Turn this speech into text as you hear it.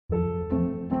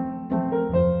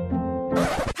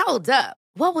Hold up.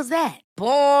 What was that?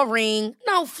 Boring.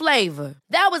 No flavor.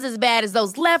 That was as bad as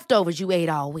those leftovers you ate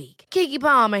all week. Keke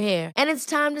Palmer here, and it's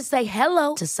time to say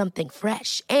hello to something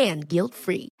fresh and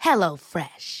guilt-free. Hello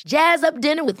Fresh. Jazz up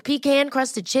dinner with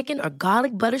pecan-crusted chicken or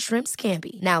garlic butter shrimp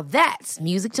scampi. Now that's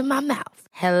music to my mouth.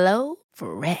 Hello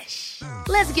Fresh.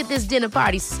 Let's get this dinner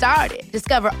party started.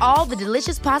 Discover all the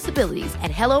delicious possibilities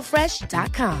at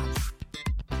hellofresh.com.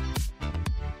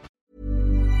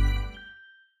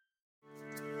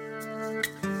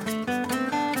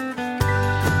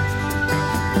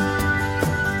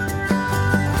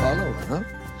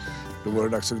 Då var det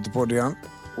dags för lite podd igen.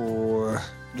 Och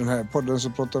den här podden så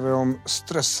pratar vi om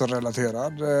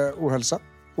stressrelaterad ohälsa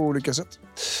på olika sätt.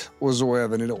 Och så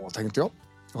även idag tänkte jag.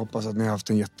 Jag hoppas att ni har haft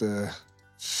en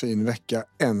jättefin vecka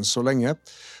än så länge.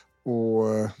 Och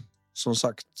som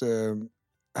sagt,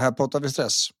 här pratar vi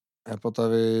stress. Här pratar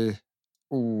vi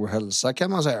ohälsa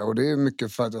kan man säga. Och det är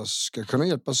mycket för att jag ska kunna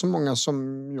hjälpa så många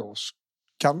som jag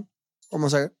kan, om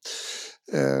man säger.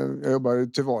 Jag jobbar ju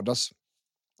till vardags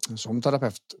som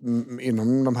terapeut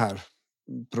inom de här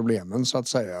problemen så att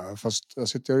säga. Fast jag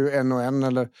sitter ju en och en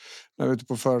eller när jag är ute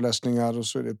på föreläsningar och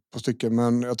så är det på stycken.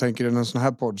 Men jag tänker i en sån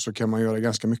här podd så kan man göra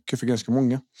ganska mycket för ganska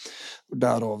många. Och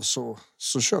därav så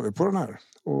kör vi på den här.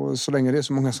 Och så länge det är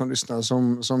så många som lyssnar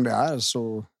som det är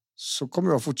så kommer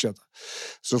jag att fortsätta.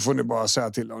 Så får ni bara säga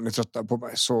till om ni tröttar på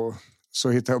mig så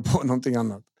hittar jag på någonting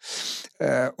annat.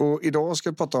 Och idag ska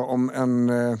jag prata om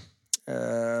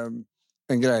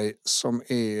en grej som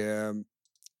är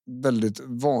väldigt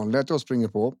vanlig att jag springer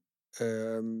på.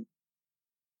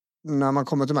 När man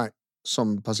kommer till mig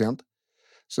som patient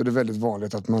så är det väldigt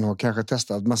vanligt att man har kanske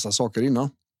testat massa saker innan.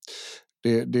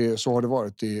 Så har det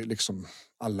varit i liksom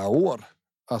alla år.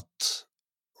 Att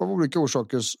av olika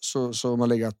orsaker så har man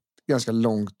legat ganska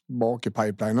långt bak i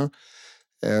pipelinen.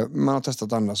 Man har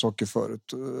testat andra saker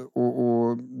förut.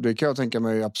 Och det kan jag tänka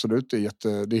mig absolut det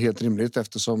är helt rimligt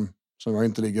eftersom som jag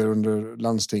inte ligger under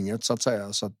landstinget så att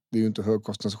säga. Så att det är ju inte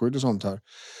högkostnadsskydd och sånt här.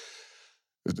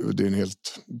 Det är en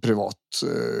helt privat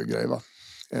grej va.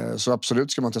 Så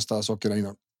absolut ska man testa sakerna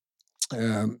innan.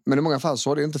 Men i många fall så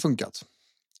har det inte funkat.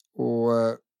 Och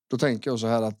då tänker jag så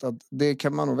här att det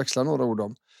kan man nog växla några ord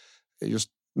om. Just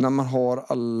när man har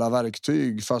alla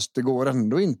verktyg fast det går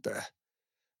ändå inte.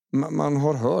 Man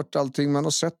har hört allting, man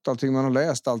har sett allting, man har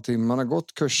läst allting, man har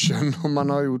gått kursen och man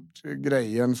har gjort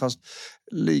grejen fast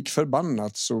lik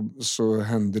förbannat så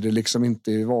händer det liksom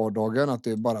inte i vardagen att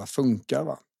det bara funkar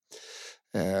va.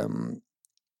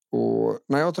 Och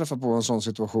när jag träffar på en sån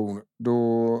situation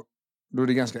då är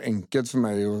det ganska enkelt för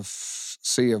mig att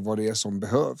se vad det är som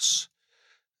behövs.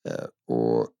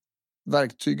 Och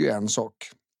verktyg är en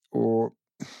sak och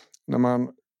när man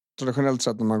traditionellt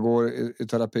sett när man går i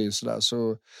terapi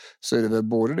så är det väl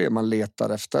både det man letar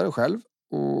efter själv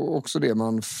och också det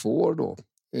man får då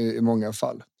i många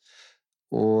fall.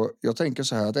 Och jag tänker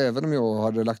så här att även om jag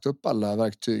hade lagt upp alla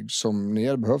verktyg som ni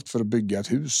har behövt för att bygga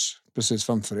ett hus precis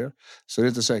framför er så är det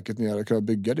inte säkert att ni hade kunnat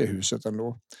bygga det huset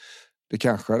ändå. Det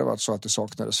kanske hade varit så att det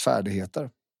saknades färdigheter.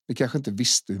 Vi kanske inte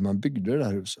visste hur man byggde det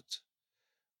här huset.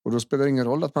 Och då spelar det ingen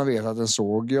roll att man vet att en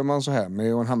såg gör man så här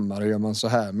med och en hammare gör man så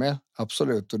här med.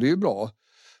 Absolut, och det är ju bra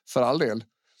för all del.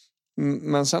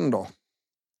 Men sen då?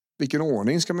 Vilken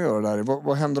ordning ska man göra där?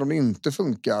 Vad händer om det inte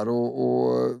funkar?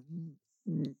 Och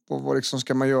vad liksom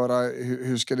ska man göra?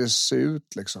 Hur ska det se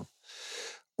ut liksom?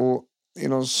 Och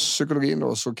inom psykologin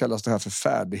då så kallas det här för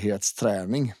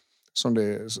färdighetsträning. Som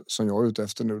jag är ute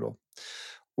efter nu då.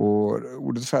 Och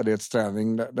ordet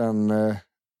färdighetsträning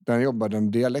den jobbar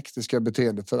den dialektiska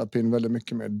beteendeterapin väldigt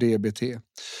mycket med DBT.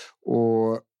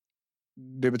 Och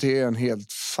DBT är en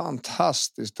helt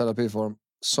fantastisk terapiform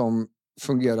som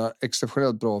fungerar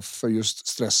exceptionellt bra för just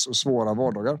stress och svåra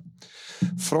vardagar.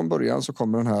 Från början så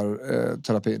kommer den här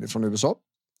terapin från USA.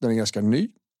 Den är ganska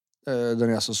ny. Den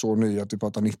är alltså så ny att vi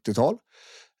pratar 90-tal.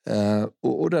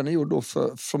 Och den är gjord då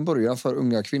från början för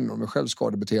unga kvinnor med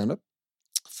självskadebeteende.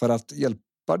 För att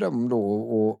hjälpa dem då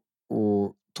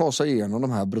och ta sig igenom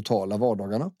de här brutala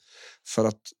vardagarna. För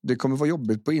att det kommer vara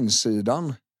jobbigt på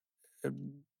insidan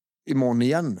imorgon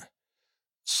igen.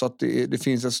 Så att det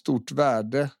finns ett stort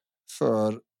värde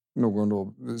för någon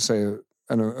då, säger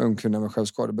en ung kvinna med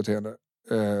självskadebeteende.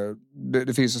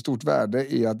 Det finns ett stort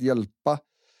värde i att hjälpa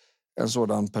en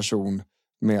sådan person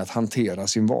med att hantera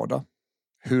sin vardag.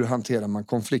 Hur hanterar man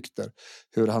konflikter?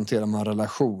 Hur hanterar man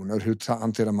relationer? Hur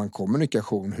hanterar man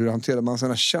kommunikation? Hur hanterar man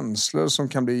sina känslor som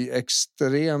kan bli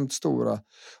extremt stora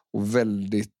och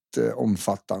väldigt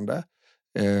omfattande?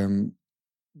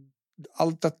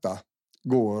 Allt detta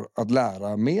går att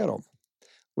lära mer om.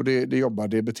 Och det jobbar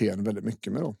DBT väldigt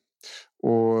mycket med då.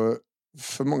 Och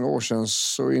för många år sedan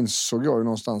så insåg jag ju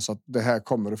någonstans att det här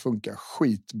kommer att funka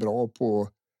skitbra på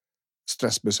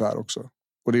stressbesvär också.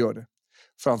 Och det gör det.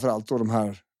 Framförallt då de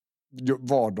här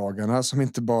vardagarna som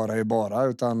inte bara är bara,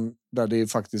 utan där det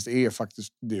faktiskt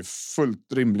det är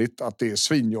fullt rimligt att det är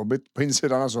svinjobbigt på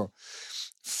insidan alltså.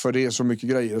 För det är så mycket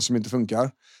grejer som inte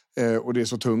funkar. Och det är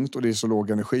så tungt och det är så låg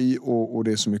energi och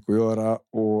det är så mycket att göra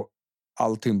och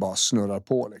allting bara snurrar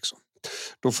på liksom.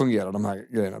 Då fungerar de här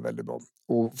grejerna väldigt bra.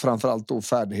 Och framförallt då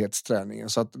färdighetsträningen.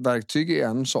 Så att verktyg är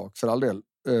en sak för all del.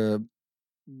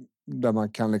 Där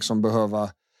man kan liksom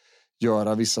behöva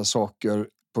göra vissa saker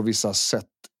på vissa sätt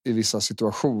i vissa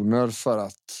situationer för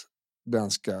att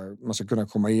man ska kunna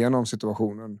komma igenom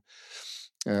situationen.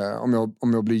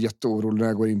 Om jag blir jätteorolig när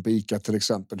jag går in på ICA till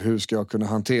exempel, hur ska jag kunna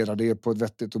hantera det på ett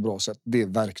vettigt och bra sätt? Det är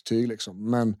verktyg liksom.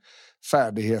 Men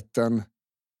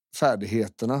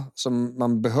färdigheterna som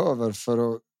man behöver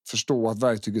för att förstå att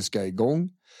verktyget ska igång,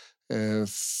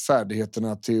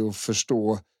 färdigheterna till att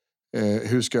förstå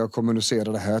hur ska jag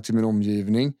kommunicera det här till min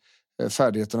omgivning,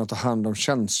 färdigheterna att ta hand om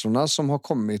känslorna som har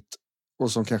kommit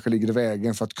och som kanske ligger i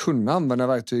vägen för att kunna använda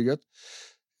verktyget,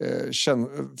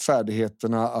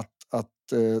 färdigheterna att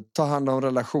ta hand om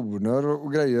relationer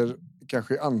och grejer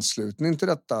kanske i anslutning till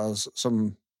detta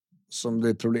som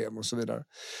blir problem och så vidare.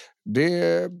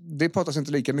 Det pratas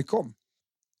inte lika mycket om.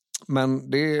 Men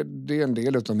det är en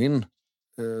del av min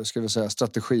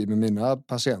strategi med mina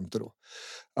patienter då.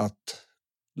 Att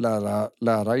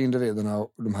lära individerna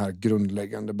de här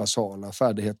grundläggande basala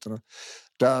färdigheterna.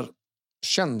 Där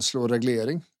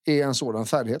känsloreglering är en sådan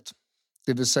färdighet.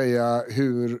 Det vill säga,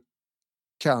 hur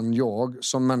kan jag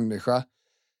som människa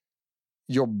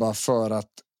jobba för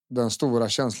att den stora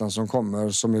känslan som kommer,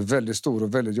 som är väldigt stor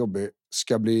och väldigt jobbig,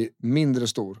 ska bli mindre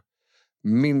stor,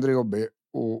 mindre jobbig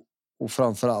och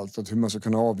framförallt att hur man ska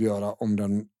kunna avgöra om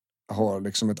den har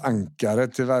liksom ett ankare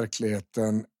till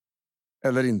verkligheten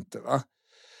eller inte, va?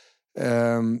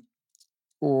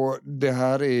 Och det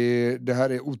här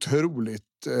är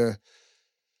otroligt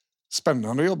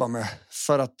spännande att jobba med,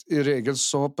 för att i regel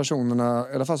så har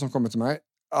personerna, i alla fall som kommer till mig,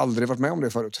 aldrig varit med om det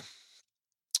förut.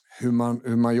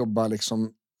 Hur man jobbar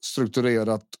liksom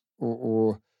strukturerat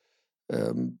och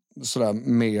sådär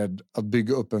med att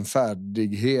bygga upp en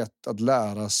färdighet, att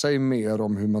lära sig mer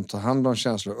om hur man tar hand om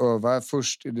känslor. Öva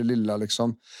först i det lilla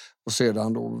liksom, och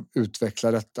sedan då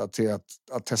utveckla detta till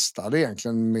att testa det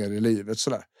egentligen mer i livet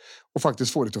sådär. Och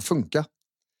faktiskt få det att funka.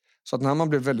 Så att när man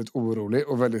blir väldigt orolig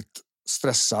och väldigt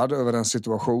stressad över en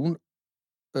situation,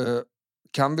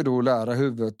 kan vi då lära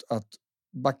huvudet att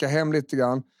backa hem lite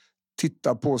grann,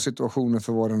 titta på situationen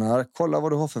för vad den är, kolla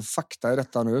vad du har för fakta i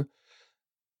detta nu.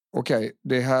 Okej,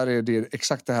 det här är det,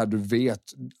 exakt det här du vet.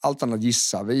 Allt annat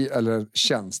gissar vi, eller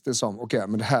känns det som. Okej,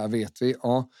 men det här vet vi.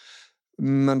 Ja.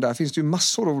 Men där finns det ju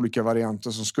massor av olika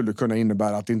varianter som skulle kunna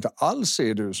innebära att det inte alls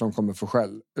är du som kommer få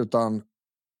skäll. Utan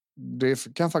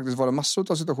det kan faktiskt vara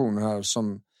massor av situationer här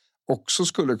som också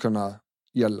skulle kunna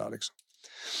gälla. Liksom.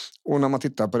 Och när man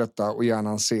tittar på detta och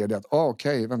hjärnan ser det att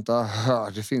okej, vänta,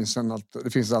 det finns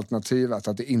ett alternativ,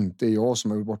 att det inte är jag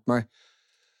som har gjort bort mig.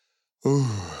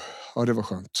 Ja, det var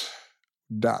skönt.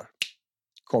 Där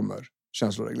kommer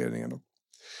känsloregleringen då.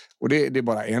 Och det är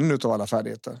bara en utav alla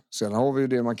färdigheter. Sen har vi ju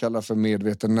det man kallar för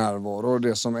medveten närvaro, och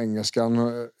det som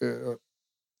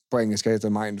på engelska heter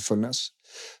mindfulness.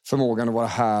 Förmågan att vara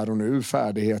här och nu,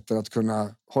 färdigheten att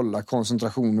kunna hålla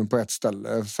koncentrationen på ett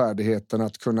ställe, färdigheten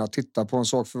att kunna titta på en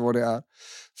sak för vad det är,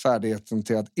 färdigheten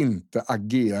till att inte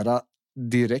agera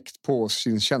direkt på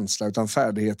sin känsla, utan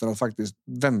färdigheten att faktiskt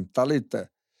vänta lite.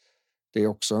 Det är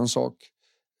också en sak.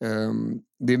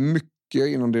 Det är mycket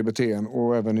inom DBT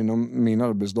och även inom min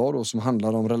arbetsdag då, som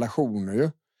handlar om relationer.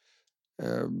 Ju.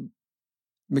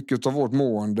 Mycket av vårt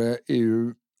mående är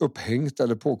ju upphängt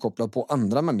eller påkopplat på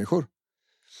andra människor.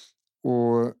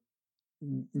 Och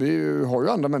vi har ju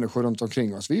andra människor runt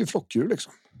omkring oss. Vi är ju flockdjur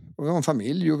liksom. Och vi har en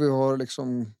familj och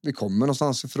vi kommer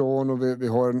någonstans ifrån och vi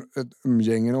har ett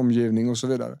umgänge, en omgivning och så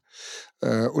vidare.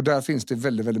 Och där finns det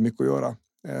väldigt, väldigt mycket att göra.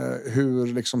 Hur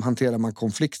liksom hanterar man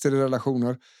konflikter i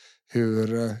relationer?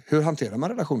 Hur hanterar man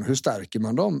relationer? Hur stärker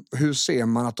man dem? Hur ser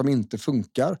man att de inte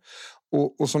funkar?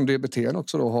 Och som DBT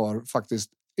också då har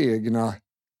faktiskt egna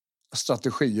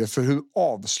strategier för hur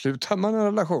avslutar man en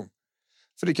relation.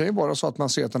 För det kan ju vara så att man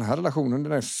ser att den här relationen,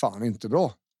 den är fan inte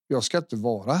bra. Jag ska inte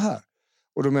vara här.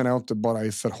 Och då menar jag inte bara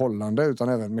i förhållande utan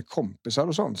även med kompisar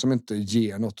och sånt som inte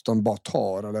ger något utan bara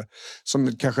tar, eller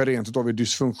som kanske rent utav är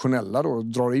dysfunktionella då och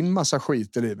drar in massa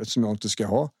skit i livet som jag inte ska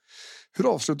ha. Hur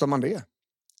avslutar man det?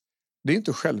 Det är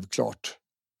inte självklart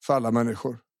för alla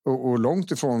människor och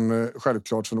långt ifrån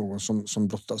självklart för någon som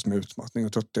brottas med utmattning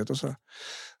och trötthet och sådär.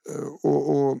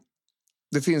 Och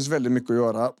det finns väldigt mycket att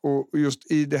göra. Och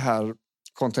just i det här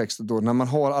kontextet då, när man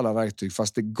har alla verktyg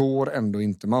fast det går ändå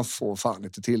inte, man får fan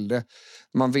inte till det.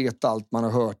 Man vet allt, man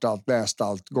har hört allt, läst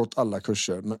allt, gått alla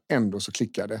kurser, men ändå så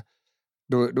klickar det.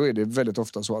 Då är det väldigt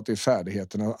ofta så att det är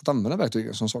färdigheterna att använda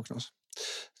verktygen som saknas.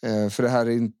 För det här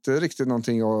är inte riktigt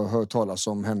någonting jag har hört talas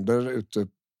om händer ute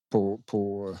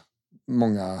på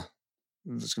många,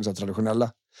 ska vi säga,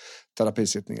 traditionella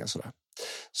terapisittningar.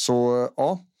 Så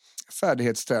ja,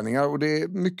 färdighetsträningar, och det är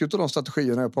mycket av de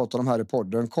strategierna jag pratar om här i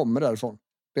podden kommer därifrån.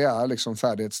 Det är liksom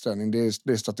färdighetsträning, det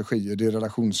är strategier, det är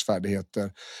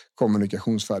relationsfärdigheter,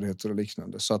 kommunikationsfärdigheter och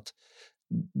liknande. Så att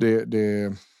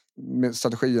det med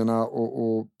strategierna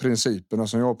och principerna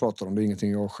som jag pratar om, det är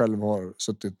ingenting jag själv har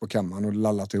suttit på kammaren och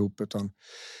lallat ihop, utan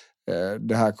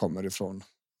det här kommer ifrån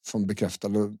bekräftad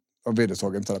och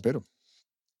vedertagen terapi då.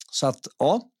 Så att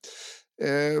ja,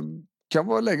 kan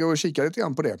vara läge och kika lite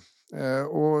grann på det.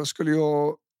 Och skulle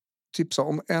jag tipsa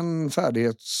om en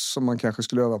färdighet som man kanske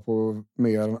skulle öva på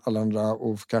mer än alla andra,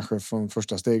 och kanske från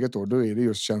första steget då är det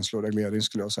just känsloreglering,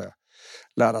 skulle jag säga.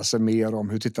 Lära sig mer om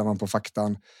hur tittar man på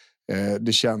faktan.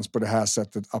 Det känns på det här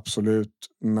sättet, absolut,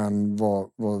 men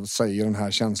vad säger den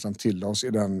här känslan till oss?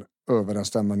 Är den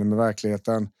överensstämmande med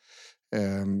verkligheten?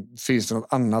 Finns det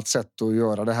något annat sätt att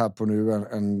göra det här på nu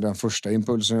än den första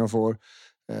impulsen jag får?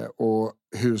 Och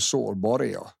hur sårbar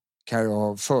är jag? Kan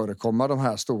jag förekomma de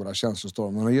här stora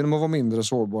känslostormarna genom att vara mindre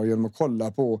sårbar, genom att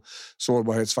kolla på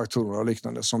sårbarhetsfaktorer och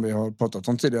liknande som vi har pratat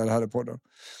om tidigare här i podden?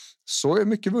 Så är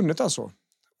mycket vunnet alltså.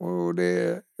 Och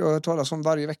jag har hört talas om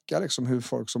varje vecka liksom, hur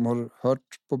folk som har hört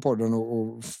på podden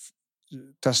och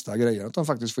testar grejer, att de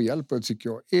faktiskt får hjälp, och det tycker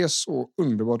jag är så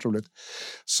underbart roligt.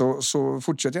 Så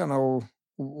fortsätt gärna och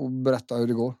berätta hur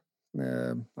det går.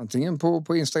 Antingen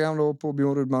på Instagram då, på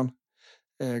Björn Rudman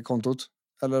kontot,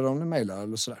 eller om ni mejlar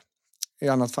eller sådär. I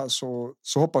annat fall så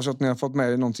hoppas jag att ni har fått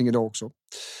med er någonting idag också.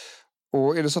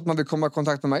 Och är det så att man vill komma i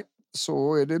kontakt med mig,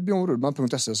 så är det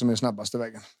bjornrudman.se som är snabbaste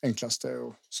vägen, enklaste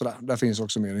och sådär. Där finns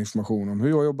också mer information om hur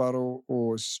jag jobbar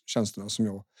och tjänsterna som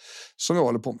jag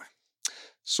håller på med.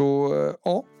 Så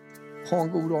ja, ha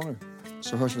en god dag nu,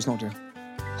 så hörs vi snart igen.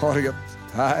 Ha det gött,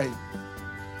 hej!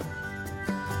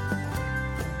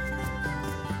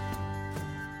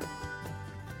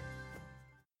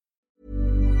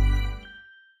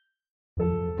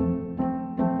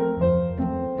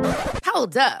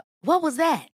 Hold up. What was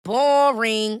that?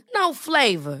 Boring. No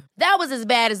flavor. That was as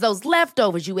bad as those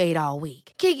leftovers you ate all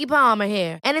week. Keke Palmer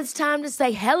here, and it's time to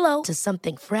say hello to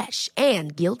something fresh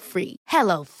and guilt-free.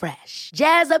 Hello Fresh.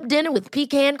 Jazz up dinner with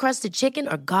pecan-crusted chicken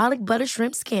or garlic butter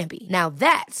shrimp scampi. Now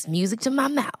that's music to my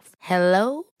mouth.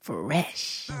 Hello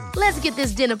Fresh. Let's get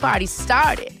this dinner party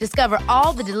started. Discover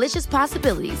all the delicious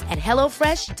possibilities at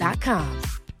hellofresh.com.